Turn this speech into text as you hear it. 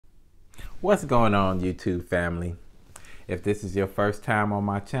What's going on, YouTube family? If this is your first time on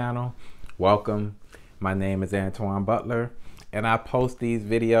my channel, welcome. My name is Antoin Butler, and I post these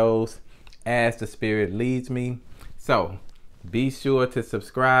videos as the Spirit leads me. So be sure to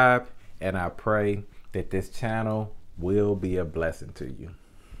subscribe, and I pray that this channel will be a blessing to you.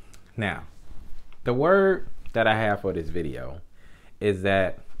 Now, the word that I have for this video is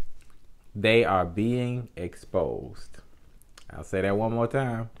that they are being exposed. I'll say that one more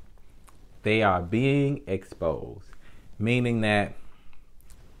time. They are being exposed, meaning that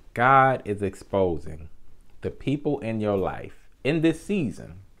God is exposing the people in your life in this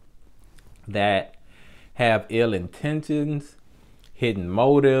season that have ill intentions, hidden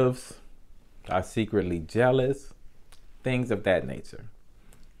motives, are secretly jealous, things of that nature,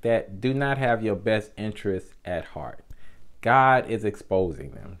 that do not have your best interests at heart. God is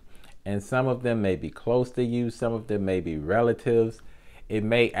exposing them. And some of them may be close to you. Some of them may be relatives. It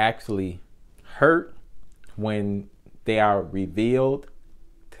may actually hurt when they are revealed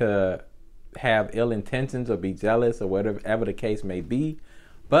to have ill intentions or be jealous or whatever the case may be.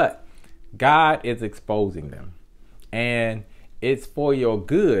 But God is exposing them. And it's for your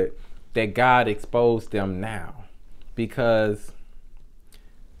good that God exposed them now, because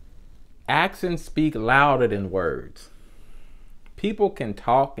actions speak louder than words. People can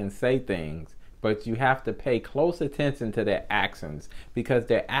talk and say things, but you have to pay close attention to their actions, because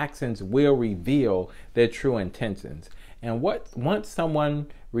their actions will reveal their true intentions. And once someone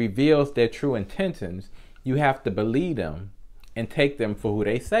reveals their true intentions, you have to believe them and take them for who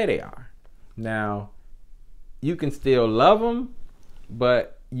they say they are. Now, you can still love them,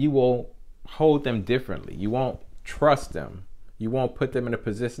 but you will hold them differently. You won't trust them. You won't put them in a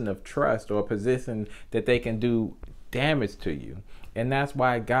position of trust or a position that they can do damage to you. And that's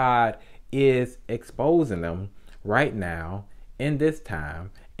why God is exposing them right now in this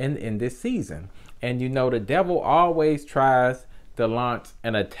time and in this season. And you know, the devil always tries to launch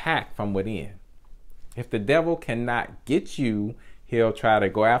an attack from within. If the devil cannot get you, he'll try to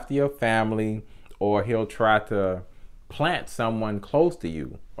go after your family, or he'll try to plant someone close to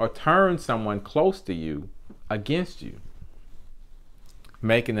you or turn someone close to you against you,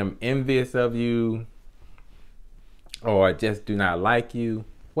 making them envious of you or just do not like you,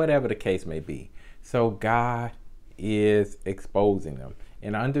 whatever the case may be. So God is exposing them.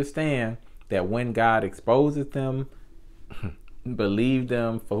 And understand that when God exposes them, believe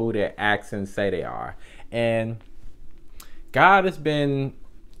them for who their actions say they are. And God has been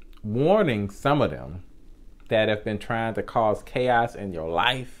warning some of them that have been trying to cause chaos in your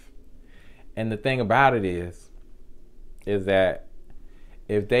life. And the thing about it is that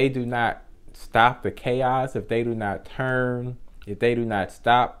if they do not stop the chaos, if they do not turn, if they do not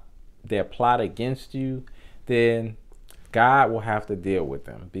stop their plot against you, then God will have to deal with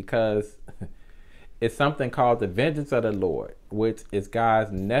them, because it's something called the vengeance of the Lord, which is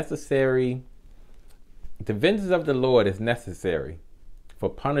God's necessary. The vengeance of the Lord is necessary for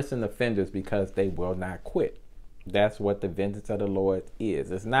punishing offenders, because they will not quit. That's what the vengeance of the Lord is.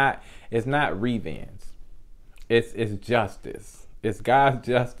 It's not revenge. It's justice. It's God's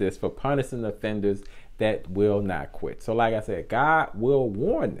justice for punishing offenders that will not quit. So like I said, God will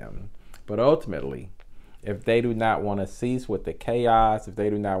warn them. But ultimately, if they do not want to cease with the chaos, if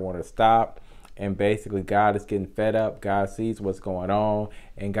they do not want to stop, and basically God is getting fed up, God sees what's going on,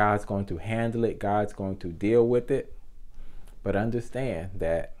 and God's going to handle it. God's going to deal with it. But understand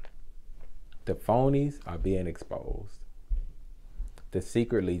that the phonies are being exposed. The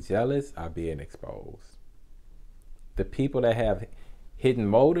secretly jealous are being exposed. The people that have hidden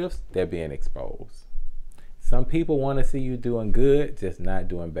motives, they're being exposed. Some people want to see you doing good, just not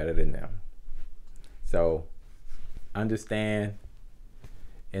doing better than them. So understand,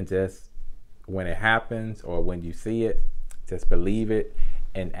 and just when it happens or when you see it, just believe it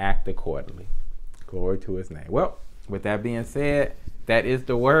and act accordingly. Glory to his name. Well, with that being said, that is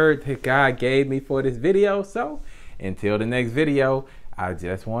the word that God gave me for this video. So until the next video, I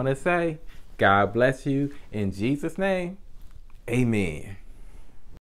just want to say, God bless you in Jesus' name. Amen.